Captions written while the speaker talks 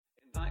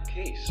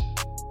case.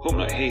 Hope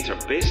Not Hate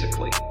are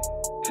basically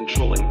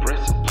controlling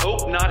Britain.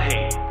 Hope Not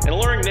Hate, an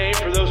alluring name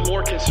for those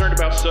more concerned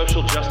about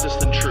social justice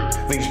than truth.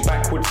 These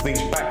backward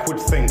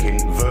thinking,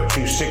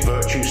 virtue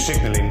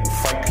signalling,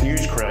 fake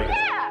news create.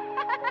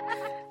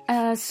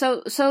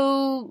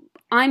 So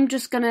I'm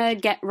just gonna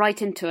get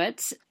right into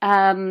it.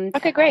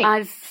 Okay, great.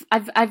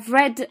 I've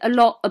read a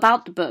lot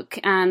about the book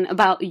and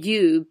about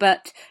you,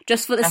 but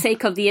just for the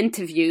sake of the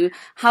interview,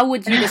 how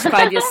would you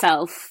describe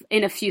yourself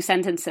in a few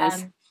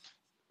sentences?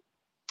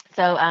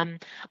 I'm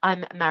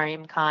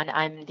Mariam Khan.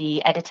 I'm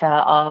the editor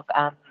of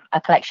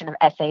a collection of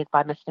essays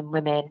by Muslim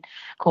women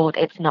called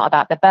It's Not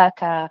About the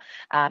Burqa,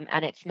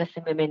 and it's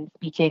Muslim women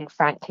speaking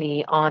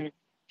frankly on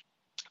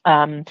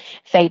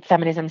faith,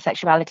 feminism,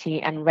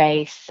 sexuality, and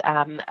race,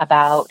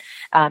 about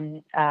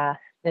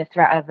the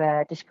threat of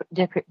a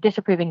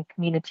disapproving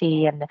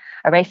community and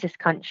a racist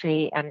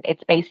country. And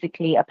it's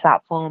basically a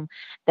platform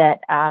that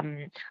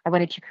I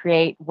wanted to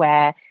create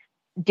where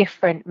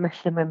different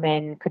Muslim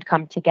women could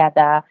come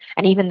together,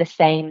 and even the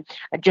same,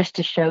 just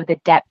to show the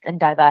depth and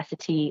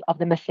diversity of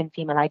the Muslim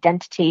female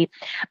identity.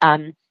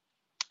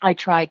 I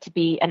try to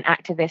be an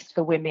activist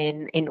for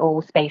women in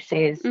all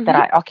spaces that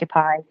I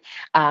occupy.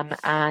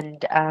 That's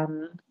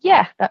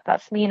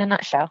me in a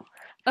nutshell.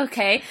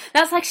 Okay,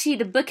 that's actually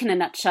the book in a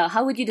nutshell.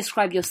 How would you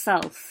describe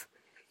yourself?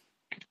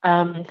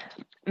 Me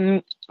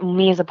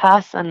as a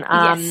person,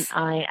 Yes.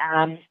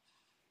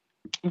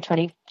 I'm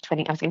 20,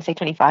 I was going to say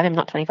 25. I'm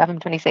not 25, I'm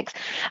 26.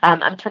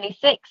 I'm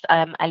 26.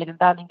 I live in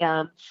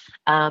Birmingham.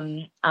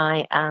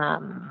 I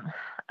am,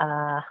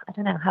 I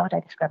don't know, how would I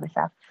describe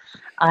myself?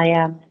 I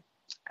am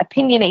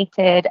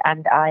opinionated,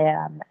 and I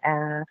am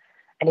an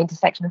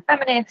intersectional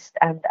feminist,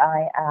 and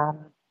I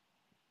am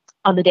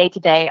on the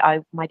day-to-day,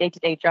 my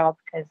day-to-day job,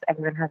 because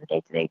everyone has a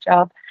day-to-day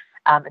job,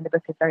 and the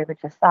book is very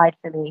much a side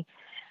for me.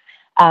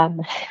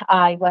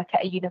 I work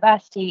at a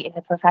university in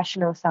the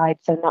professional side,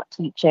 so not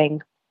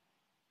teaching.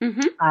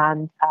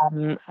 And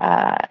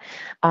I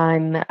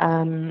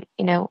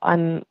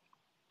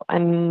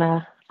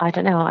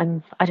don't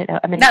know.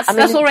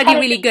 That's already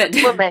really good.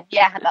 Woman.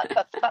 Yeah, that's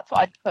what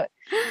I'd put,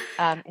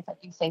 if I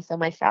do say so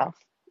myself.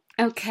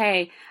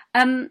 Okay.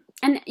 And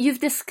you've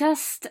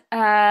discussed,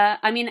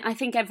 I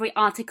think every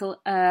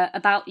article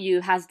about you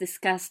has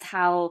discussed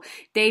how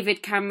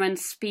David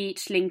Cameron's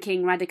speech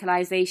linking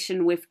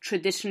radicalization with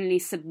traditionally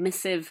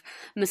submissive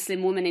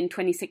Muslim women in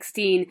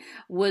 2016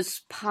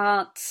 was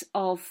part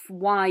of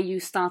why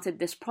you started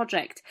this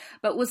project.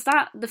 But was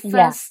that the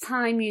first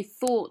time you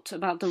thought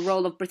about the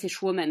role of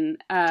British women,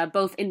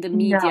 both in the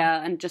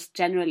media and just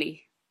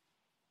generally?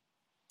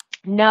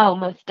 No,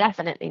 most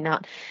definitely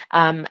not.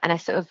 And I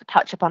sort of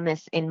touch upon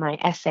this in my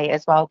essay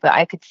as well, but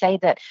I could say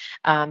that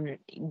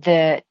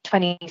the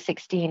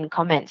 2016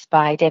 comments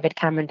by David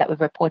Cameron that were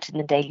reported in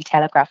the Daily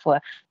Telegraph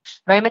were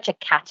very much a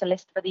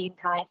catalyst for the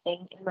entire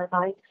thing in my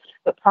mind.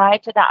 But prior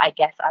to that, I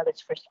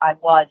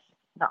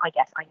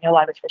know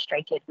I was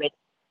frustrated with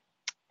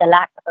the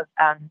lack of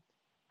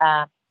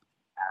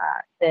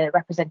the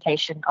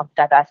representation of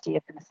diversity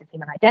of the Muslim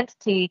female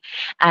identity,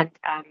 and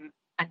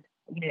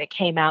it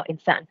came out in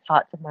certain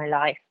parts of my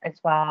life as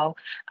well.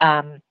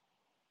 I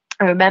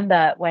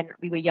remember when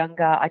we were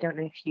younger, I don't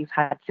know if you've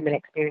had similar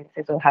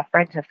experiences or have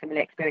friends have similar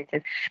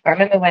experiences, but I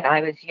remember when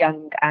I was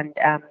young, and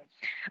I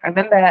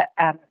remember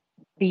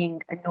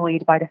being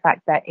annoyed by the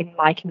fact that in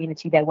my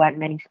community there weren't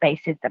many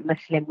spaces that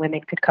Muslim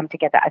women could come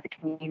together as a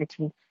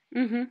community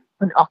and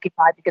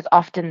occupy, because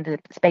often the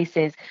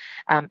spaces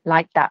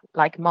like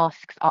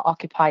mosques are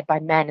occupied by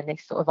men, and they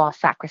sort of are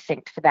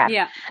sacrosanct for them.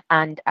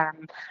 And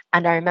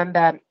I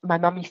remember my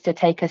mum used to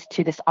take us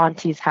to this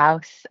auntie's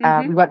house.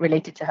 We weren't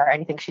related to her or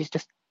anything, she's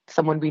just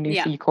someone we knew,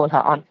 so you call her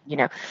aunt,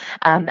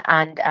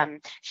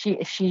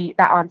 she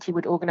that auntie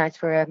would organize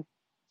for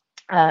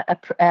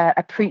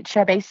a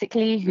preacher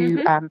basically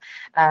who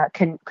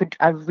could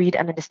read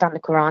and understand the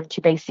Quran,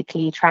 to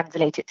basically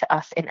translate it to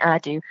us in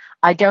Urdu.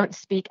 I don't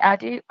speak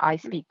Urdu, I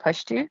speak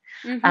Pashto.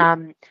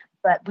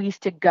 But we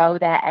used to go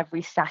there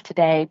every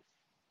Saturday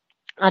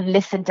and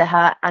listen to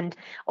her, and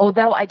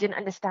although I didn't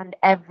understand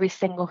every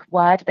single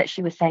word that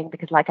she was saying,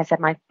 because like I said,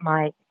 my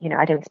I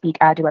don't speak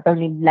Urdu, I've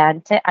only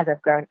learnt it as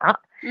I've grown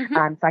up,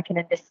 so I can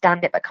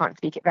understand it but can't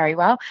speak it very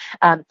well.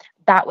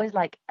 That was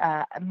like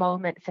a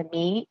moment for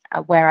me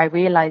where I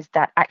realized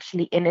that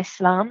actually in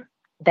Islam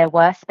there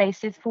were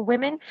spaces for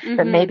women,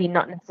 but maybe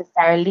not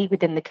necessarily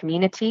within the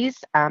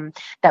communities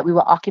that we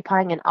were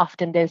occupying, and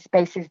often those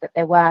spaces that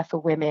there were for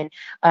women,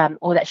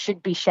 or that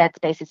should be shared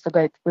spaces for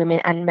both women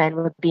and men,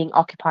 were being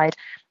occupied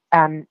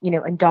and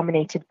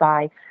dominated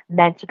by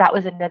men. So that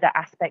was another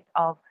aspect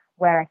of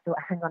where I thought,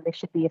 hang on, there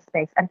should be a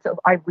space. And so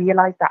I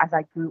realized that as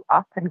I grew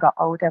up and got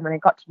older, and when I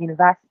got to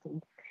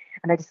university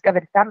and I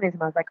discovered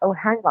feminism, I was like, oh,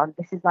 hang on,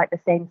 this is like the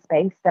same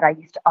space that I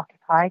used to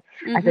occupy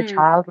as a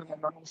child, when my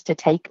mom used to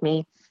take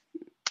me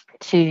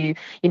to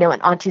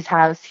an auntie's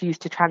house who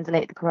used to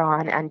translate the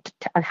Quran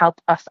and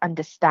help us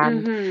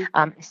understand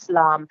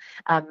Islam,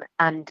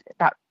 and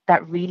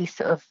that really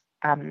sort of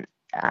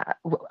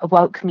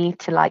woke me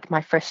to like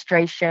my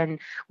frustration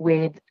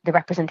with the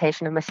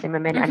representation of Muslim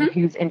women and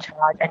who's in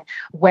charge and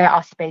where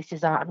our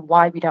spaces are and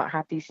why we don't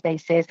have these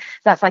spaces.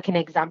 So that's like an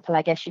example,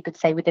 I guess you could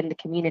say, within the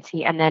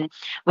community. And then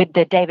with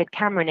the David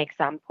Cameron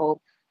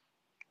example,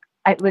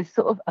 it was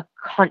sort of a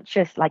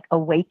conscious like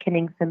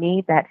awakening for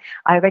me that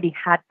I already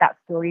had that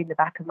story in the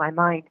back of my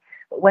mind.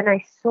 But when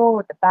I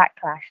saw the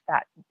backlash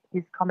that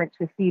his comments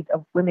received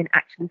of women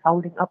actually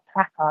holding up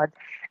placards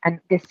and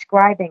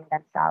describing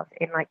themselves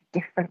in like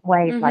different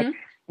ways, like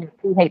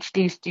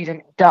PhD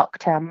student,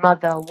 doctor,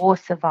 mother, war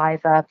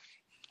survivor,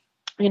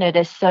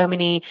 there's so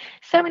many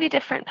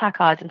different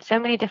placards and so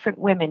many different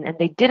women, and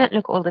they didn't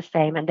look all the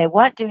same and they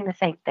weren't doing the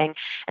same thing,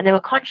 and they were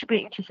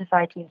contributing to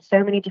society in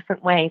so many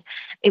different ways.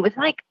 It was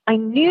like I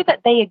knew that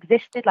they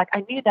existed. Like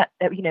I knew that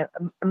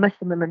a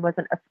Muslim woman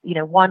wasn't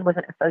one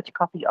wasn't a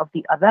photocopy of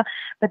the other,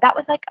 but that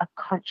was like a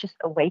conscious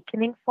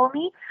awakening for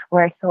me,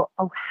 where I thought,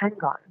 oh,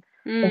 hang on,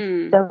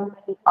 there's so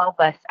many of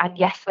us, and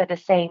yes, we're the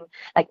same,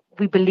 like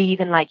we believe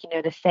in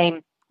the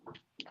same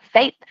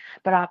faith,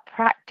 but our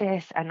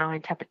practice and our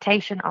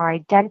interpretation, our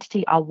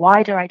identity, our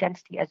wider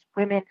identity as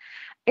women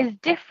is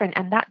different,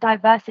 and that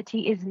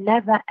diversity is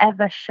never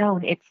ever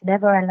shown. It's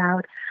never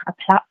allowed a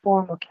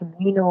platform or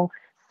communal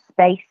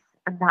space,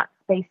 and that's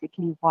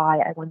basically why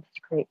I wanted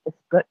to create this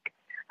book,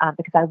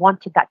 because I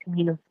wanted that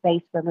communal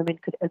space where women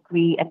could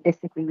agree and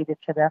disagree with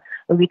each other,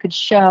 where we could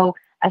show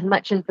as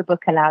much as the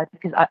book allowed,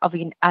 because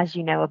obviously, as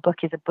you know, a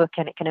book is a book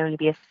and it can only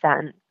be a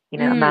certain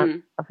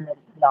amount of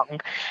long.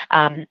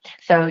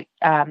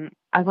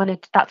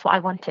 That's what I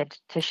wanted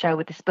to show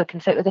with this book.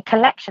 And so it was a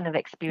collection of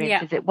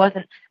experiences. It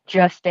wasn't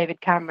just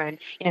David Cameron,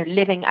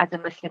 living as a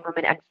Muslim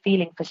woman and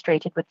feeling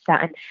frustrated with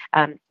certain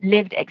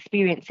lived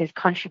experiences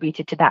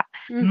contributed to that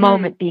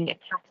moment being a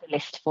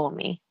catalyst for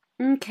me.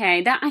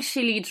 Okay, that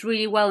actually leads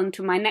really well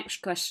into my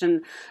next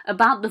question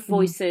about the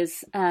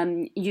voices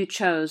you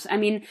chose. I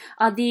mean,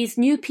 are these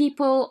new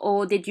people,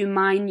 or did you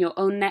mine your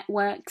own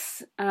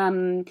networks?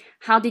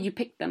 How did you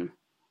pick them?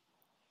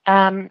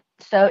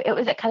 So it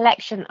was a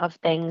collection of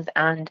things,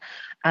 and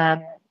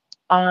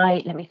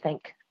let me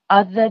think,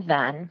 other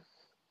than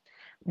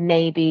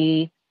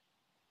maybe,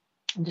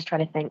 I'm just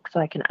trying to think so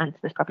I can answer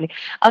this properly,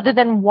 other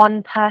than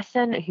one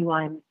person who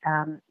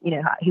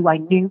who I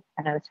knew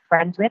and I was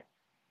friends with,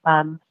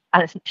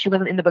 and she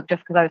wasn't in the book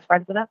just because I was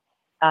friends with her.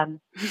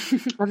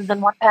 Other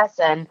than one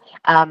person,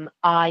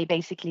 I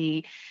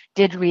basically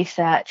did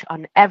research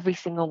on every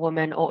single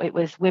woman, or it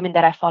was women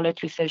that I followed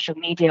through social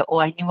media,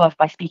 or I knew of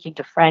by speaking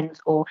to friends,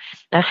 or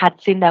I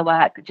had seen their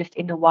work just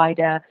in the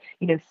wider,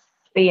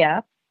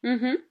 sphere.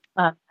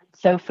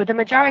 So for the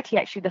majority,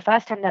 actually, the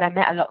first time that I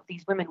met a lot of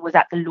these women was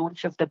at the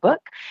launch of the book,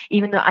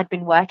 even though I'd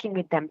been working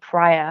with them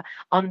prior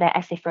on their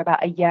essay for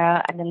about a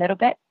year and a little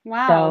bit.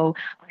 Wow. So,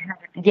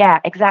 yeah,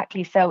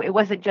 exactly. So it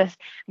wasn't just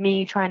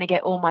me trying to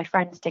get all my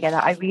friends together.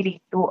 I really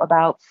thought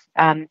about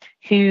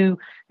who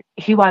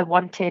I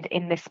wanted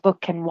in this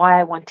book and why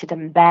I wanted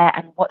them there,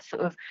 and what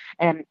sort of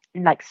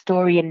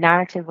story and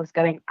narrative was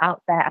going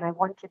out there. And I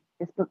wanted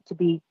this book to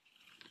be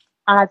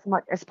as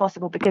much as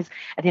possible, because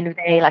at the end of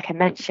the day, like I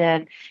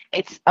mentioned,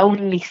 it's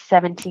only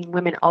 17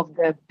 women of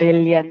the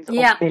billions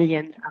or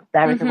billions out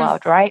there in the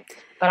world, right?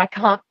 But I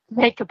can't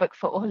make a book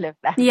for all of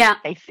them,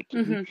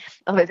 basically.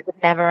 Otherwise it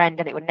would never end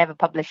and it would never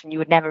publish and you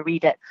would never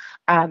read it.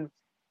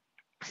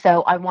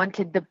 So I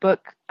wanted the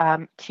book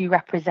to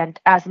represent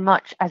as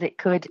much as it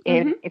could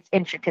in its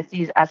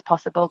intricacies as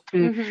possible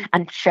through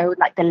and show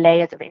like the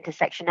layers of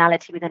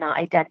intersectionality within our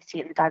identity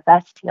and the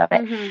diversity of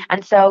it.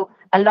 And so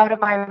a lot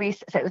of my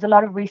research, so it was a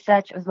lot of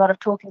research, it was a lot of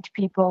talking to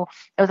people,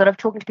 it was a lot of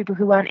talking to people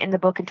who weren't in the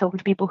book and talking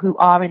to people who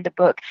are in the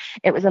book.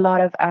 It was a lot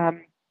of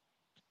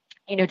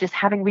just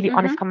having really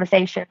honest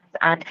conversations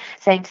and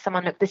saying to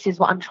someone, look, this is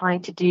what I'm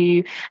trying to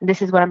do and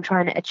this is what I'm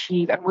trying to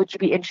achieve, and would you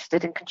be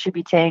interested in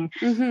contributing?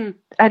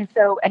 And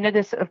so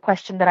another sort of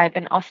question that I've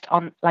been asked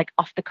on, like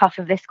off the cuff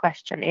of this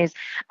question, is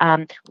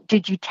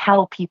did you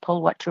tell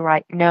people what to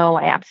write? No,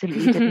 I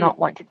absolutely did not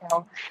want to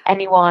tell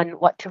anyone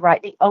what to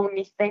write. The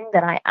only thing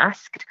that I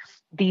asked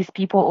these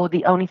people, or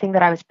the only thing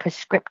that I was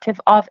prescriptive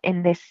of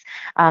in this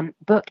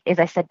book, is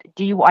I said,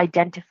 do you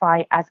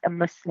identify as a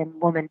Muslim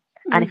woman?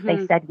 And if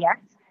they said yes,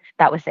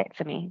 that was it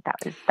for me.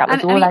 That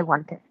was all I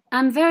wanted.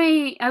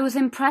 I was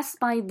impressed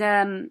by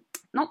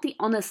not the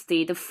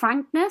honesty, the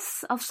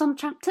frankness of some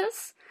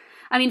chapters.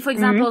 I mean, for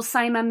example,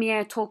 Saima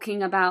Mir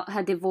talking about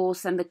her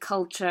divorce and the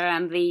culture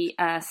and the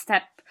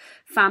step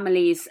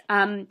families.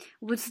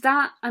 Was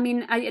that,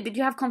 did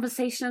you have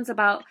conversations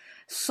about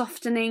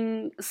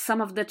softening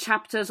some of the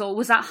chapters, or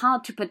was that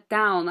hard to put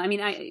down? I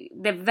mean,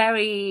 they're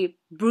very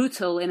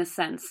brutal in a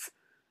sense.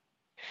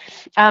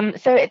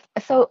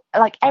 So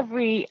like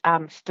every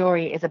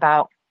story is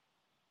about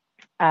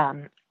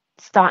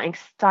starting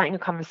a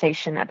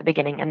conversation at the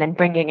beginning and then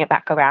bringing it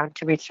back around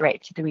to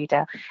reiterate to the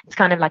reader. It's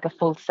kind of like a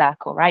full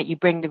circle, right? You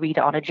bring the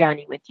reader on a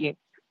journey with you.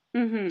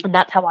 And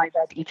that's how I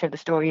read each of the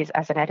stories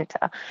as an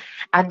editor.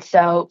 And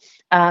so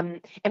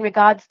in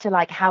regards to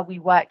like how we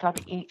worked on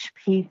each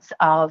piece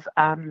of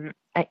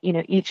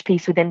each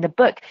piece within the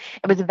book,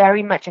 it was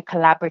very much a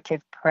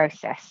collaborative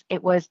process.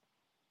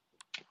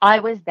 I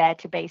was there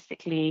to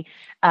basically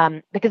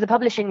because the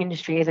publishing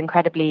industry is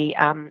incredibly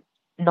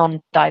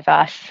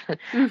non-diverse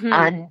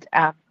and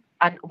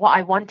what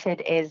I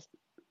wanted is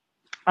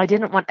I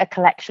didn't want a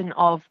collection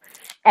of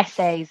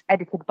essays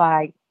edited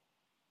by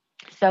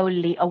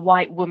solely a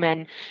white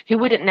woman who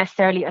wouldn't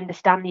necessarily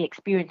understand the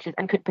experiences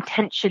and could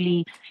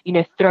potentially,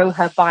 throw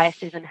her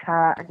biases and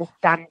her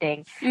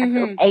understanding and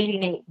sort of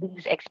alienate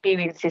these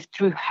experiences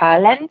through her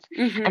lens.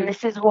 And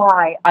this is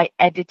why I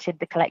edited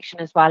the collection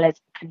as well as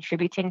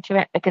contributing to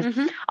it, because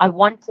I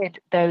wanted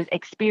those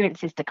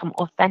experiences to come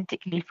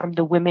authentically from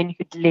the women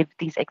who'd lived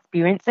these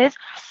experiences.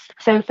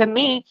 So for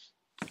me,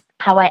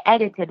 how I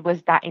edited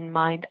was that in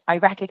mind. I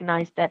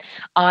recognized that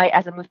I,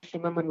 as a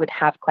Muslim woman, would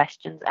have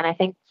questions. And I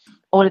think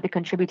all of the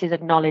contributors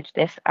acknowledged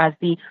this as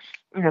the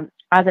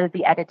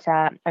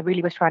editor. I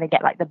really was trying to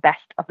get like the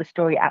best of the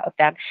story out of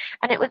them.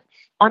 And it was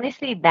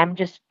honestly them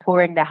just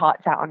pouring their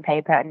hearts out on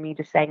paper and me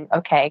just saying,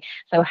 okay,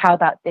 so how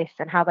about this?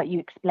 And how about you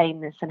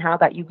explain this? And how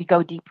about we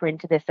go deeper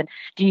into this? And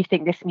do you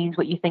think this means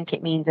what you think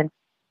it means? And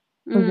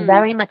it was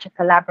very much a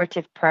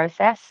collaborative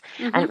process,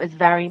 and it was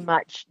very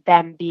much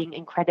them being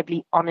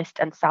incredibly honest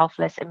and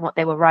selfless in what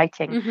they were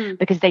writing,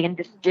 because they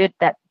understood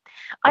that,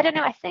 I don't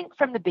know, I think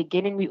from the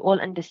beginning we all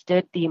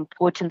understood the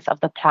importance of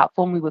the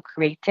platform we were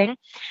creating,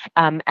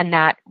 and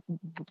that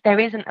there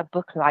isn't a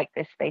book like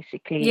this,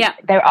 basically. Yeah.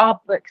 There are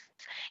books,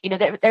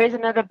 there is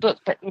another book,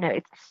 but,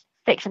 it's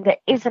fiction. There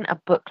isn't a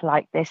book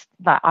like this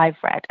that I've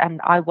read, and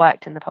I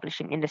worked in the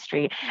publishing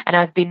industry and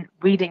I've been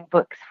reading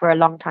books for a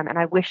long time, and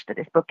I wish that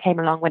this book came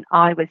along when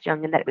I was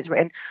young and that it was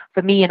written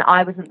for me and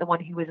I wasn't the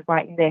one who was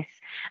writing this,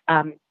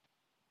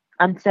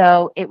 and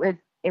so it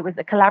was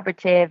a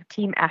collaborative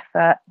team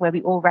effort where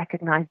we all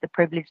recognized the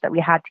privilege that we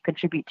had to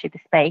contribute to the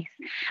space,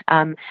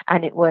 and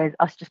it was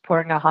us just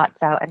pouring our hearts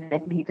out and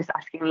then me just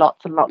asking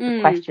lots and lots of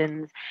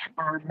questions,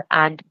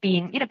 and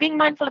being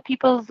mindful of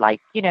people's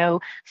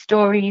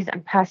stories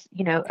and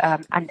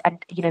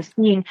and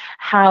seeing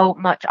how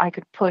much I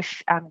could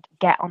push and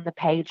get on the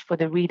page for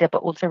the reader,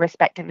 but also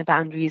respecting the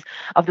boundaries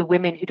of the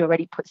women who'd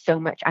already put so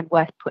much and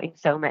were putting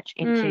so much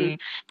into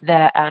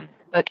the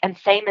book. And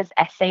same as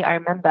essay, I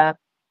remember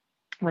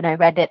when I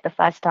read it the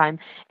first time,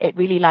 it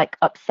really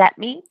upset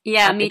me.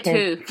 Yeah, me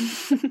too.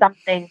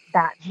 Something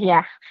that,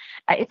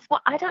 it's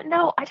what I don't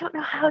know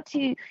how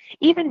to,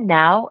 even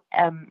now,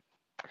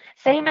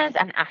 same as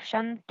an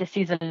Afshan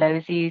D'Souza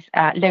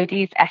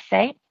Lodi's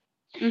essay.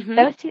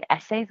 Those two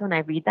essays, when I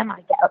read them,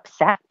 I get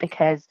upset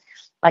because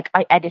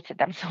I edited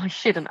them, so I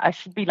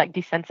should be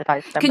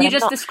desensitized to them. Can you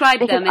just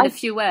describe them in a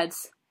few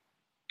words?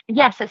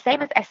 Yeah, so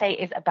same as essay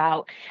is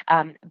about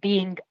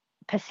being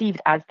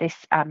perceived as this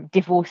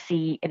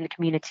divorcee in the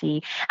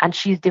community, and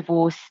she's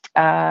divorced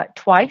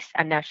twice,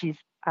 and now she's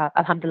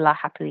alhamdulillah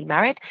happily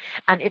married,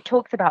 and it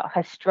talks about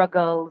her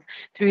struggles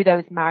through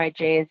those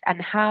marriages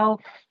and how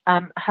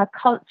her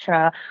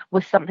culture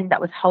was something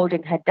that was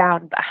holding her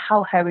down, but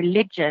how her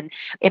religion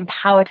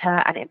empowered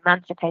her and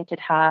emancipated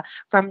her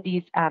from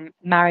these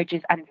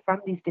marriages and from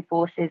these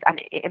divorces,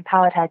 and it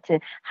empowered her to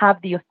have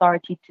the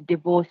authority to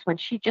divorce when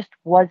she just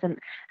wasn't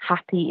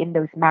happy in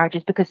those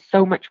marriages because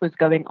so much was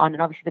going on,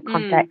 and obviously the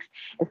context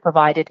is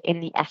provided in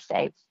the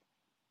essay.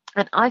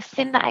 And I've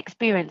seen that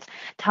experience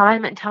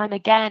time and time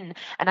again.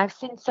 And I've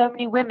seen so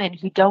many women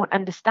who don't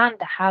understand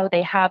how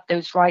they have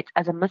those rights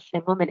as a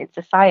Muslim woman in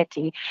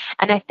society.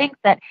 And I think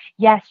that,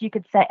 yes, you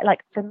could say,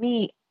 for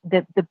me,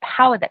 the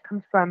power that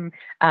comes from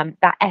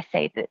that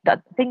essay,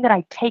 the thing that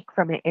I take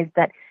from it is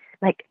that,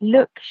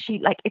 look,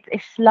 it's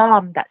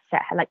Islam that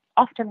set her.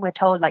 Often we're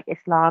told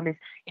Islam is,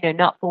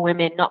 not for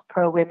women, not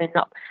pro women,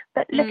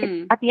 but look,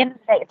 at the end of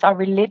the day, it's our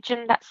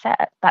religion that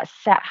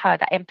set her,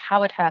 that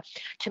empowered her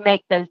to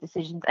make those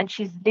decisions. And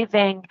she's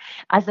living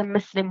as a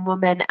Muslim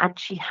woman, and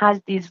she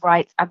has these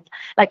rights. And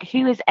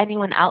who is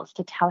anyone else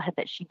to tell her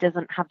that she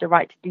doesn't have the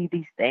right to do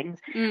these things?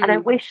 And I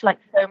wish so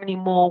many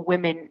more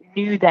women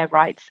knew their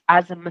rights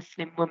as a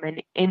Muslim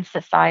woman in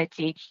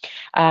society.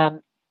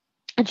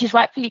 And she's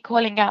rightfully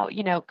calling out,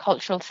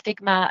 cultural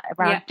stigma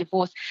around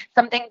divorce,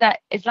 something that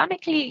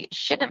Islamically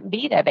shouldn't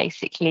be there,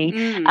 basically.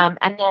 And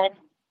then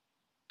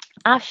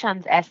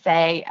Afshan's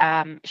essay,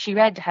 she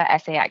read her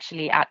essay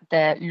actually at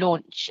the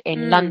launch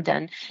in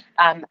London,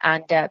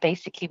 and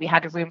basically we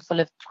had a room full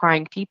of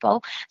crying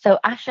people. So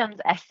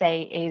Afshan's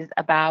essay is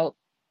about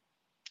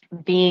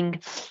being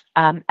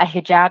a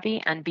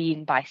hijabi and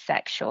being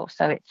bisexual.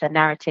 So it's a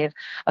narrative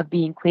of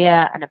being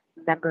queer and a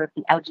member of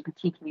the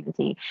LGBT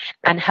community,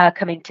 and her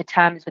coming to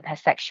terms with her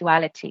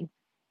sexuality.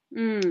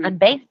 And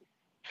basically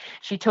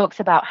she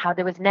talks about how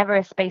there was never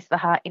a space for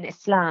her in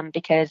Islam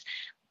because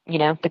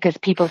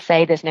people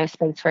say there's no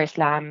space for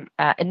Islam,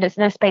 and there's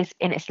no space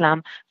in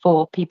Islam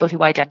for people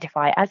who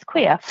identify as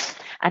queer.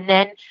 And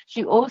then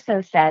she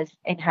also says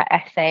in her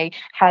essay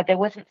how there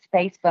wasn't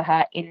space for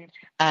her in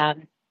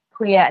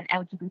queer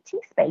and LGBT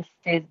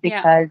spaces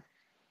because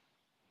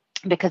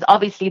because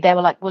obviously they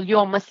were like, well,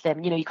 you're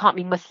Muslim, you can't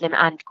be Muslim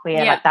and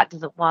queer, Yeah. like that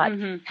doesn't work.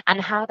 Mm-hmm. And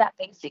how that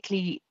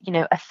basically,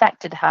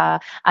 affected her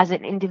as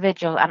an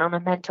individual and on her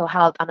mental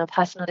health and her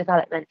personal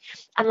development.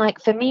 And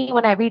like for me,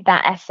 when I read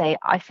that essay,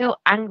 I feel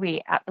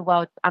angry at the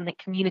world and the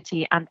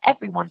community and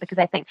everyone, because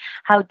I think,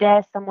 how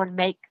dare someone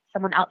make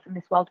someone else in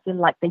this world feel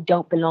like they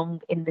don't belong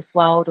in this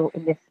world or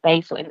in this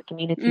space or in the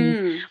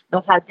community?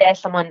 Or how dare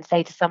someone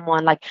say to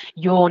someone like,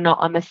 you're not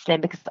a Muslim,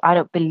 because I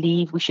don't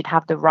believe we should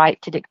have the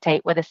right to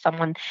dictate whether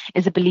someone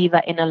is a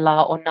believer in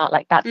Allah or not.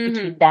 Like that's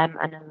between them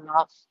and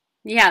Allah.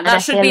 Yeah,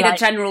 that should be the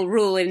general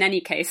rule in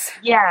any case.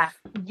 Yeah.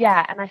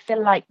 And I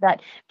feel like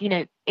that,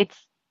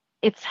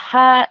 it's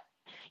her,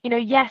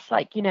 yes,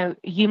 like,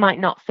 you might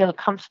not feel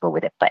comfortable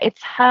with it, but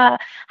it's her.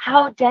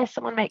 How dare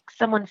someone make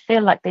someone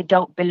feel like they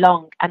don't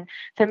belong? And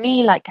for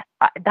me, like,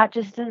 that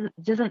just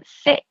doesn't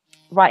sit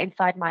right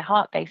inside my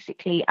heart,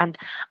 basically. And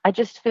I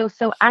just feel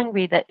so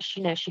angry that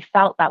she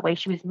felt that way.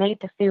 She was made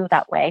to feel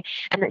that way,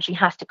 and that she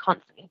has to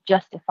constantly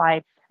justify,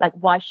 like,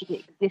 why should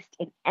it exist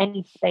in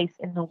any space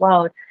in the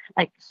world?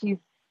 Like, she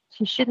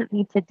shouldn't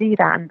need to do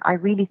that. And I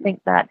really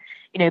think that,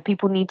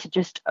 people need to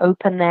just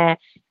open their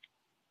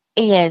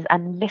ears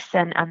and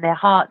listen, and their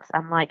hearts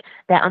and like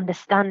their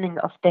understanding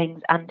of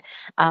things. And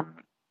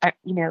for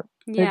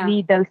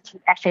me, those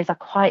two essays are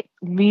quite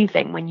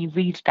moving when you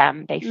read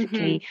them,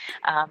 basically.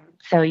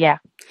 So yeah,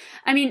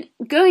 I mean,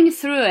 going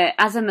through it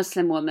as a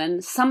Muslim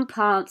woman, some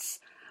parts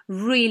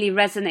really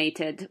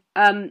resonated,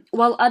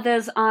 while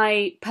others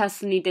I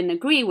personally didn't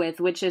agree with,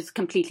 which is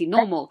completely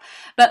normal.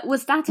 But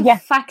was that a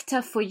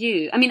factor for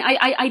you? I mean,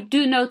 I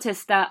do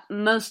notice that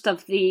most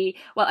of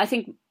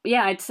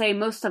I'd say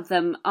most of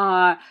them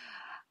are,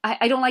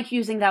 I don't like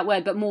using that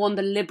word, but more on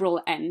the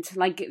liberal end.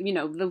 Like,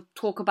 they'll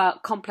talk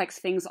about complex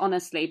things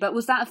honestly. But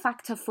was that a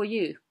factor for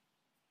you?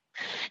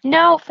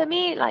 No, for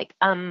me, like,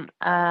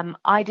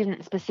 I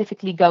didn't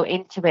specifically go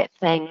into it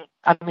saying,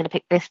 I'm going to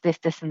pick this,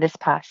 and this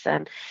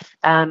person.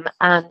 And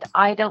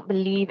I don't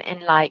believe in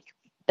like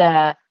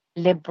the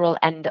liberal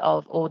end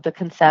of, or the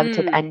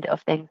conservative end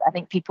of things. I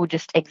think people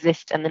just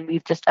exist, and then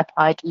we've just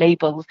applied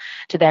labels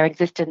to their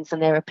existence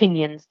and their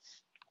opinions.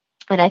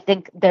 And I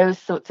think those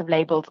sorts of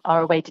labels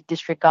are a way to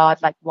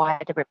disregard like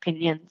wider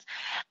opinions.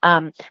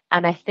 And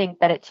I think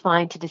that it's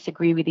fine to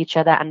disagree with each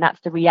other, and that's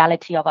the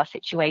reality of our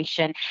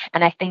situation.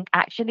 And I think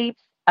actually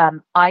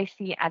I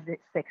see as a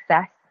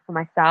success for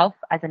myself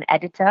as an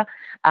editor,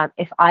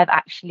 if I've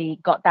actually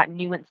got that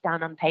nuance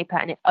down on paper,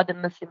 and if other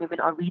Muslim women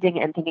are reading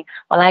it and thinking,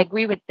 well, I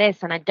agree with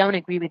this and I don't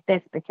agree with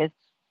this, because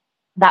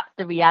that's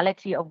the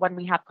reality of when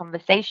we have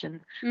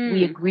conversations.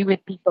 We agree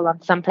with people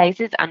on some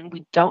places and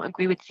we don't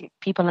agree with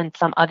people in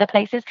some other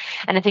places.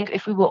 And I think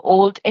if we were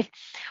all,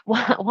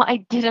 what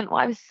I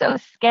was so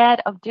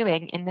scared of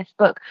doing in this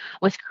book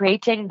was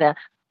creating the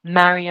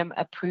Mariam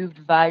approved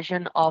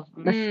version of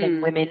Muslim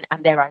women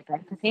and their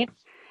identity.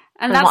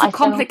 And that's a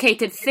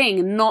complicated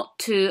thing, not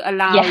to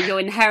allow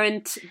your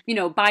inherent,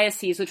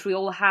 biases, which we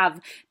all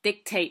have,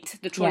 dictate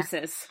the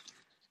choices.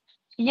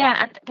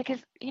 Yeah, and because,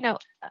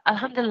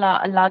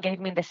 alhamdulillah, Allah gave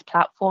me this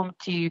platform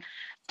and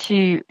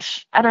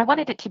I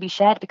wanted it to be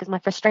shared, because my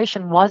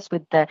frustration was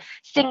with the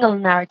single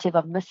narrative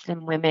of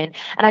Muslim women.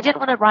 And I didn't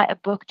want to write a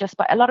book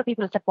but a lot of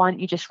people have said, why don't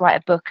you just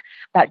write a book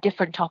about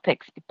different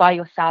topics by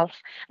yourself?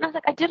 And I was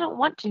like, I didn't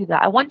want to do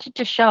that. I wanted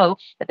to show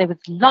that there was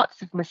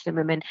lots of Muslim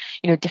women,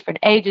 different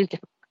ages,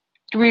 different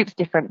groups,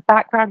 different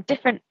backgrounds,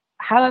 different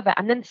however,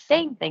 and then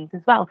saying things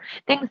as well,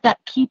 things that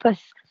keep us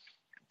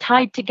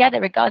tied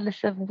together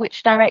regardless of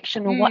which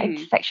direction or what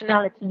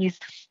intersectionalities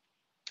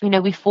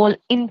we fall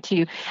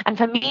into. And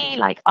for me,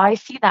 like, I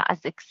see that as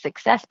a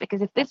success,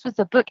 because if this was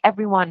a book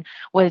everyone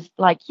was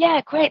like,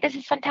 yeah, great, this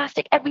is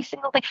fantastic, every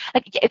single thing,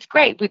 like, it's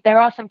great, but there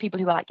are some people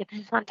who are like, yeah,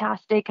 this is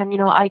fantastic, and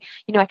I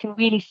can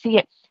really see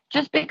it.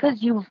 Just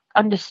because you've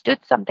understood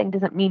something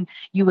doesn't mean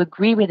you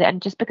agree with it,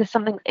 and just because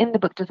something's in the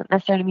book doesn't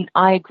necessarily mean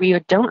I agree or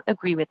don't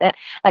agree with it.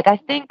 Like, I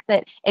think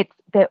that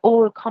they're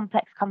all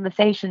complex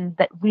conversations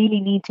that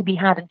really need to be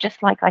had. And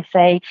just like I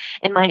say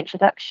in my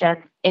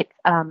introduction, it's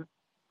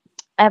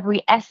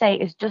every essay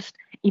is just,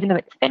 even though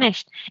it's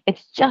finished,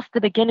 it's just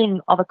the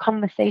beginning of a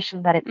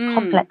conversation that it's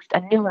complex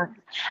and nuanced.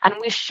 And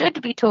we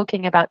should be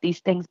talking about these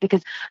things,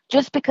 because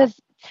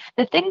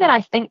the thing that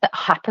I think that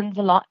happens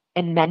a lot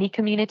in many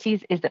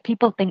communities is that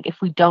people think if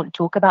we don't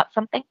talk about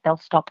something, they'll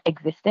stop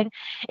existing.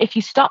 If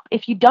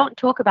you don't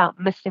talk about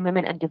Muslim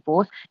women and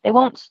divorce, they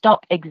won't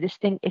stop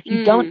existing. If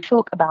you don't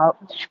talk about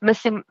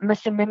Muslim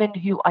women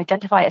who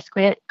identify as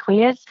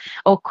queers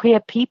or queer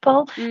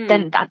people,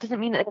 then that doesn't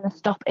mean that they're going to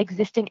stop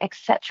existing,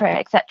 etc.,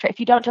 etc. If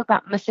you don't talk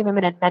about Muslim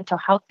women and mental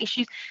health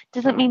issues,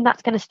 doesn't mean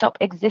that's going to stop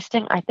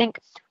existing. I think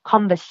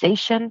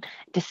conversation,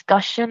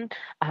 discussion,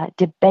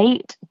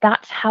 debate,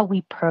 that's how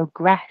we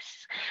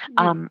progress.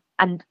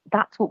 And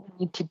that's what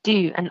we need to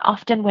do. And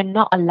often we're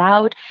not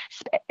allowed,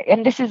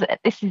 and this is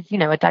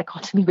a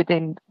dichotomy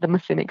within the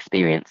Muslim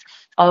experience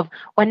of,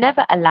 we're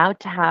never allowed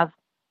to have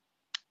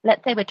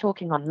let's say we're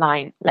talking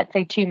online, let's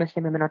say two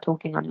Muslim women are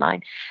talking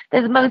online,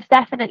 there's most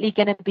definitely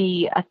going to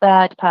be a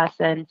third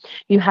person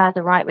who has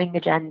a right-wing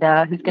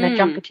agenda, who's going to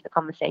jump into the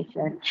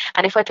conversation.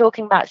 And if we're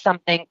talking about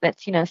something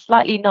that's,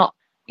 slightly not,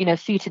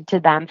 suited to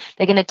them,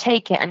 they're going to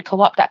take it and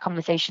co-opt that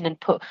conversation and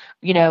put,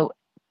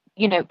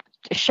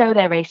 show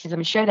their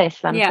racism, show their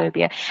Islamophobia.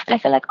 Yeah. And I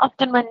feel like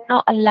often we're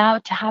not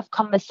allowed to have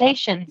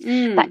conversations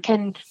that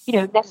can,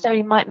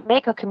 necessarily might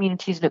make our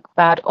communities look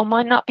bad, or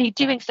might not be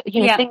doing,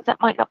 things that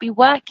might not be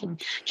working.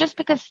 Just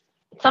because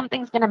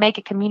something's going to make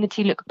a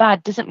community look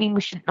bad doesn't mean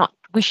we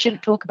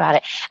shouldn't talk about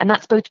it. And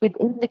that's both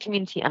within the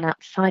community and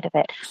outside of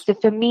it. So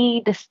for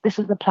me, this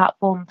is a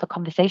platform for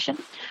conversation,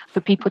 for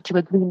people to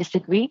agree and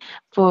disagree,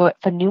 for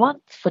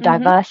nuance, for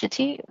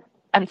diversity,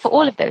 and for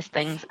all of those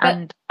things.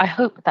 And I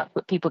hope that's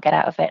what people get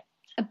out of it.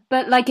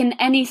 But like in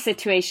any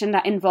situation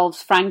that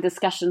involves frank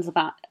discussions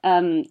about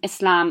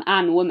Islam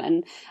and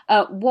women,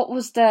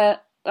 was there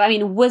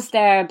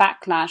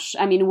backlash?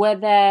 I mean, were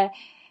there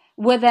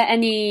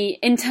any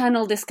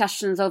internal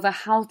discussions over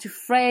how to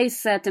phrase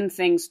certain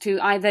things to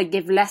either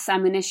give less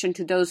ammunition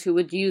to those who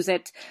would use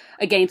it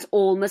against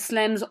all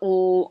Muslims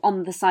or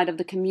on the side of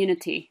the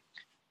community?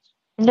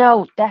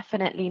 No,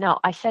 definitely not.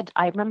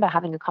 I remember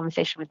having a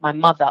conversation with my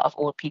mother, of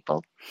all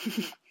people.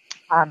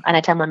 And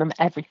I tell my mum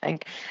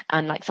everything.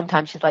 And like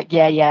sometimes she's like,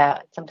 yeah.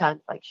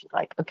 Sometimes like she's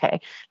like, okay.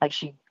 Like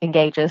she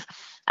engages.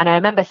 And I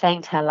remember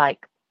saying to her,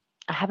 like,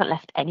 I haven't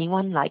left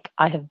anyone. Like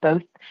I have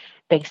both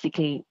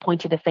basically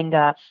pointed a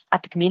finger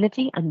at the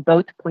community and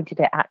both pointed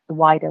it at the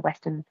wider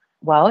Western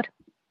world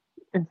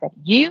and said,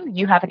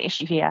 you have an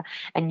issue here.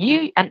 And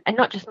you, and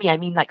not just me, I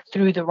mean like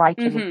through the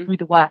writing and through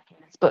the work in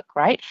this book,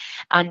 right?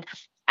 And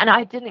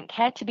I didn't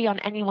care to be on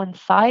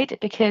anyone's side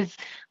because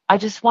I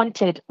just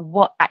wanted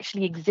what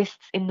actually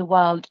exists in the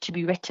world to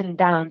be written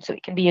down so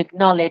it can be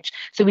acknowledged,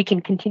 so we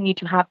can continue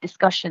to have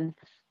discussions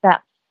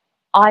that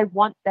I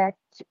want there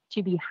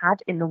to be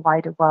had in the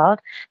wider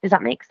world. Does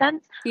that make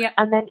sense? Yeah.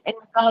 And then in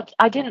regards,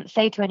 I didn't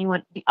say to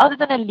anyone, other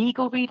than a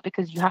legal read,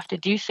 because you have to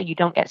do so you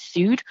don't get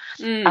sued.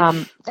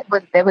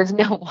 There was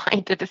no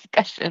wider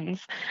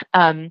discussions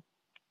in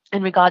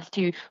regards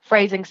to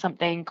phrasing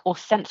something or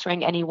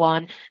censoring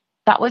anyone.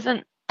 That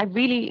wasn't,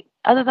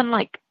 other than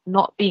like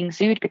not being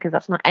sued, because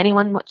that's not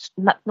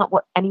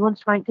what anyone's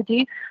trying to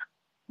do.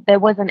 There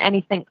wasn't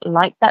anything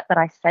like that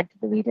I said to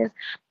the readers.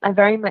 I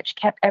very much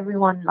kept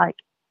everyone like,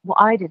 well,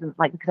 I didn't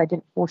like, because I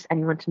didn't force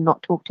anyone to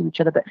not talk to each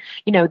other, but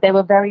they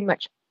were very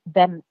much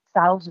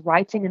themselves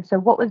writing. And so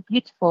what was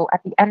beautiful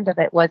at the end of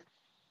it was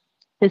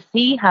to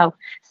see how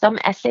some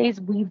essays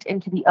weaved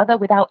into the other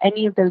without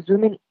any of those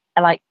women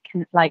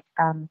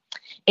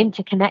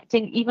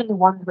interconnecting, even the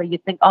ones where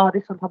you'd think, oh,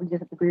 this one probably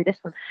doesn't agree with this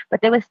one,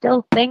 but there were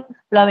still things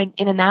flowing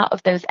in and out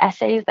of those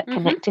essays that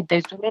connected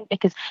those women,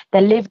 because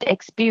their lived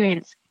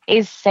experience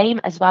is same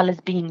as well as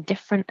being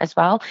different as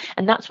well.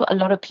 And that's what a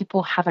lot of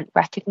people haven't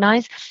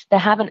recognized. They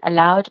haven't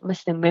allowed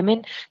Muslim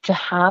women to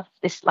have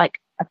this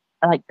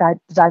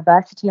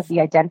diversity of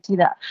the identity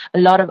that a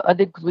lot of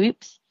other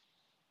groups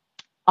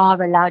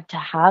are allowed to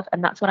have.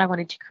 And that's what I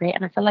wanted to create,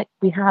 and I feel like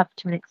we have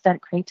to an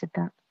extent created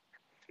that.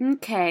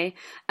 Okay,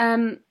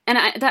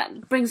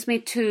 that brings me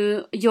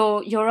to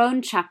your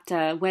own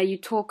chapter where you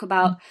talk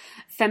about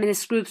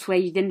feminist groups where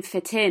you didn't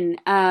fit in.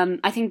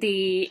 I think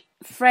the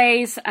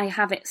phrase, I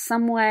have it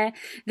somewhere,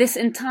 this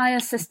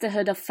entire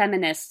sisterhood of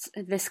feminists,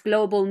 this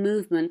global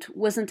movement,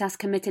 wasn't as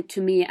committed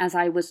to me as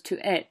I was to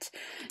it.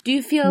 Do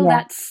you feel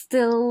that's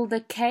still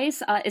the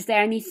case? Is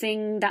there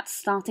anything that's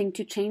starting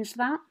to change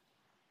that?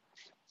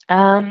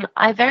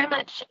 I very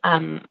much...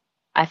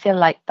 I feel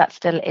like that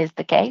still is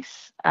the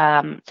case.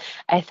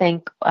 I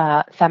think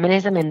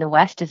feminism in the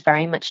West is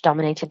very much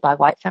dominated by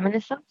white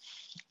feminism.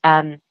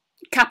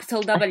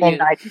 Capital W.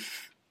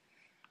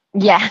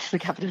 Yes, the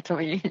capital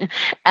W.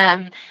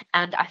 And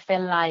I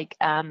feel like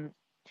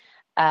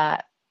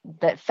that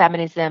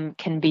feminism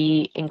can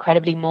be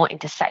incredibly more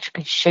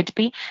intersectional. It should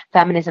be.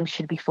 Feminism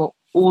should be for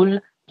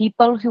all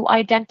people who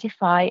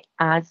identify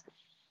as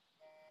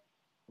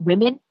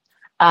women,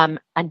 and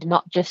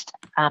not just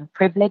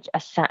privilege a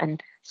certain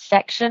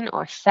section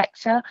or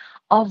sector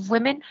of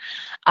women.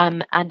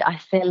 And I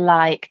feel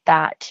like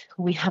that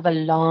we have a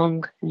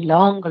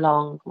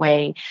long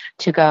way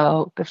to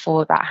go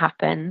before that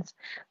happens.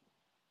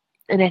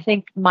 And I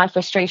think my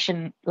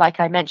frustration, like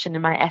I mentioned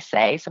in my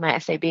essay, so my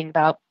essay being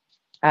about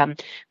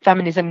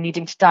feminism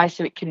needing to die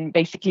so it can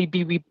basically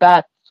be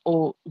rebirthed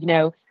or,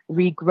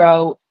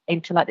 regrow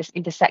into like this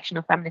intersection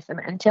of feminism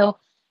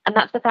and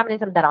that's the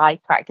feminism that I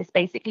practice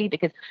basically,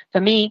 because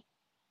for me,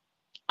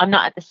 I'm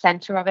not at the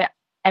center of it.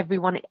 Every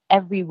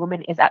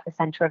woman is at the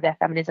center of their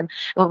feminism.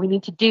 And what we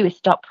need to do is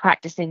stop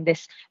practicing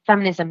this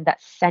feminism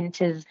that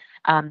centers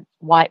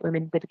white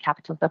women with a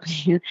capital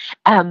W,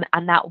 and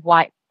that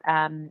white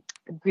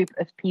group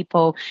of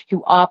people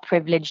who are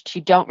privileged,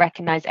 who don't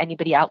recognize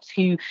anybody else,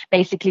 who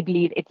basically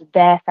believe it's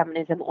their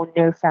feminism or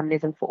no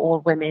feminism for all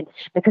women,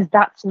 because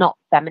that's not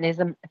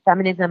feminism.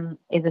 Feminism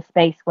is a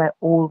space where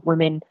all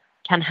women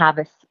can have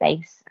a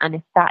space, and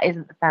if that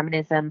isn't the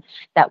feminism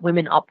that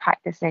women are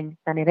practicing,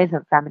 then it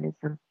isn't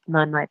feminism.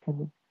 in my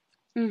opinion.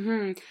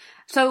 Mm-hmm.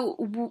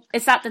 So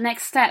is that the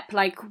next step?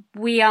 Like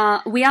we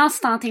are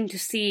starting to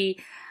see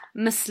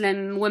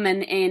Muslim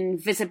women in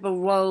visible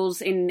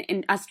roles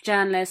in as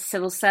journalists,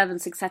 civil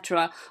servants,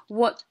 etc.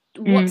 What's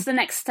the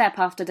next step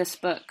after this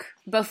book,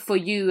 both for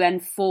you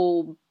and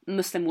for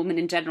Muslim women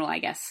in general, I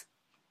guess?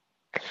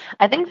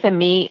 I think for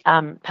me,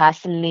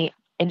 personally,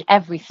 in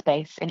every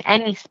space, in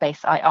any space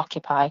I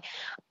occupy,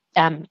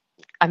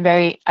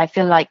 I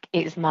feel like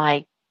it is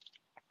my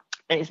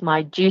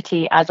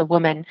duty as a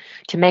woman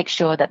to make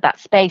sure that that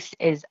space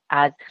is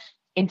as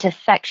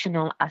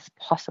intersectional as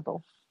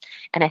possible.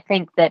 And I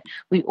think that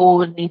we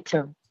all need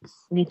to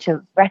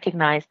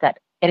recognize that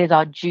it is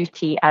our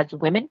duty as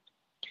women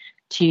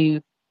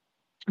to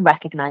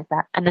recognize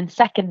that. And then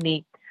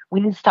secondly,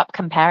 we need to stop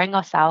comparing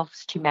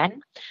ourselves to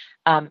men.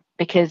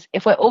 Because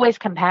if we're always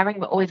comparing,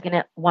 we're always going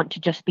to want to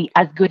just be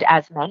as good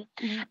as men.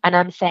 Mm-hmm. And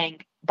I'm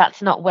saying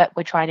that's not what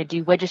we're trying to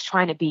do. We're just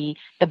trying to be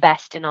the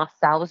best in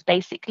ourselves,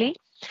 basically,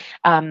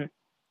 and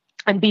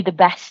be the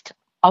best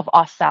of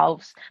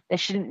ourselves. There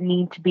shouldn't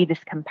need to be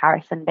this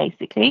comparison,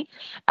 basically.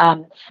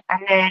 And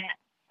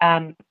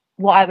then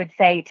what I would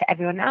say to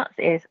everyone else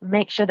is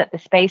make sure that the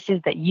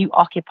spaces that you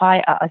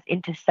occupy are as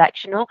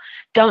intersectional.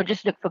 Don't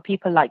just look for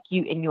people like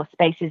you in your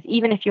spaces,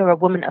 even if you're a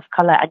woman of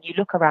color and you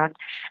look around.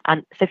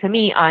 And so for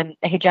me, I'm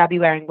a hijabi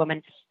wearing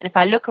woman. And if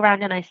I look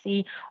around and I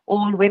see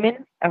all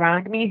women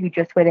around me who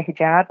just wear the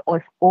hijab,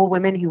 or all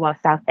women who are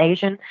South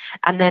Asian,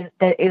 and then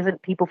there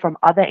isn't people from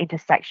other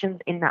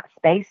intersections in that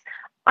space,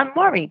 I'm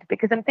worried,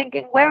 because I'm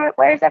thinking, where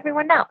is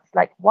everyone else?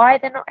 Like, why are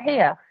they not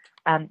here?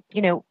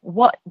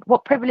 What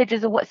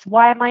privileges, or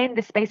why am I in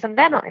this space and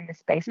they're not in this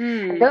space?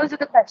 And those are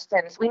the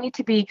questions. We need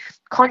to be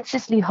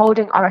consciously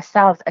holding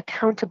ourselves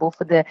accountable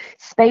for the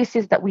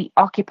spaces that we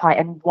occupy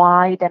and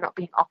why they're not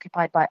being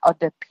occupied by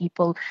other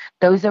people.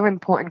 Those are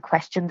important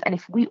questions. And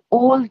if we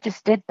all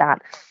just did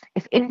that,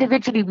 if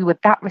individually we were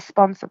that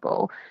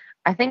responsible,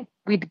 I think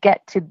we'd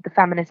get to the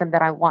feminism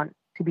that I want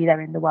to be there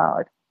in the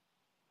world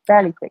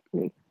fairly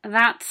quickly.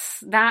 That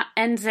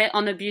ends it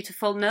on a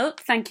beautiful note.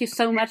 Thank you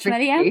so much,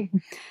 Maryam.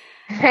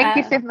 Thank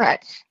you so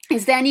much.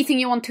 Is there anything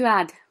you want to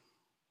add?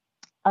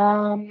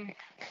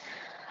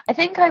 I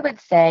think I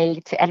would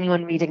say to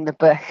anyone reading the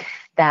book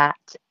that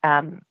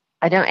I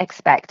don't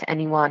expect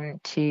anyone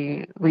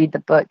to read the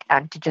book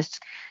and to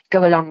just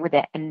go along with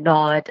it and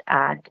nod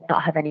and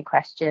not have any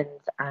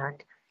questions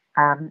and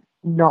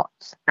not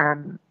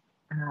to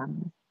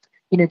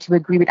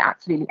agree with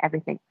absolutely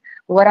everything.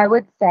 But what I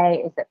would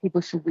say is that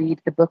people should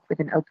read the book with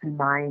an open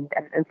mind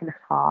and open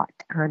heart,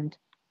 and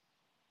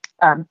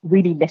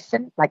really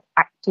listen, like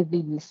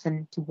actively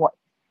listen to what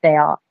they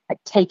are, like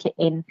take it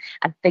in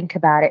and think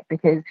about it,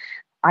 because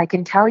I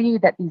can tell you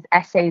that these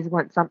essays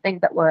weren't something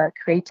that were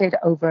created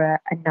over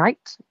a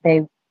night.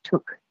 They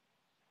took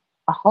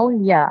a whole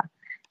year.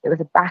 It was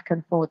a back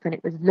and forth, and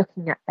it was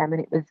looking at them,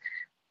 and it was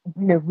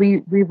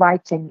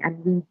rewriting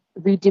and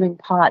redoing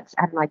parts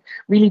and like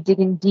really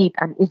digging deep.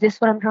 And is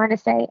this what I'm trying to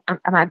say?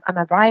 Am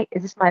I right?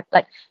 Is this my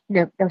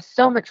there was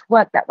so much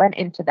work that went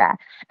into there.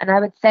 And I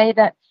would say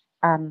that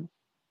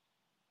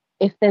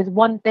if there's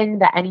one thing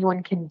that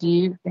anyone can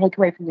do, take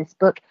away from this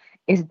book,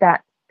 is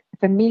that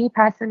for me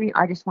personally,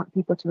 I just want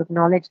people to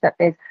acknowledge that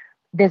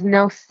there's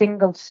no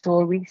single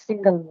story,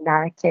 single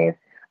narrative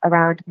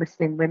around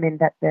Muslim women,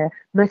 that the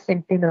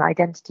Muslim female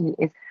identity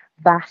is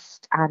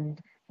vast,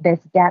 and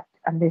there's depth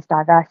and there's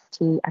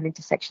diversity and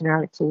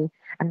intersectionality.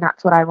 And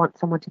that's what I want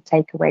someone to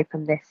take away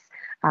from this.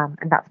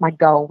 And that's my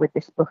goal with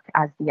this book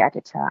as the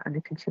editor and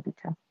the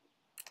contributor.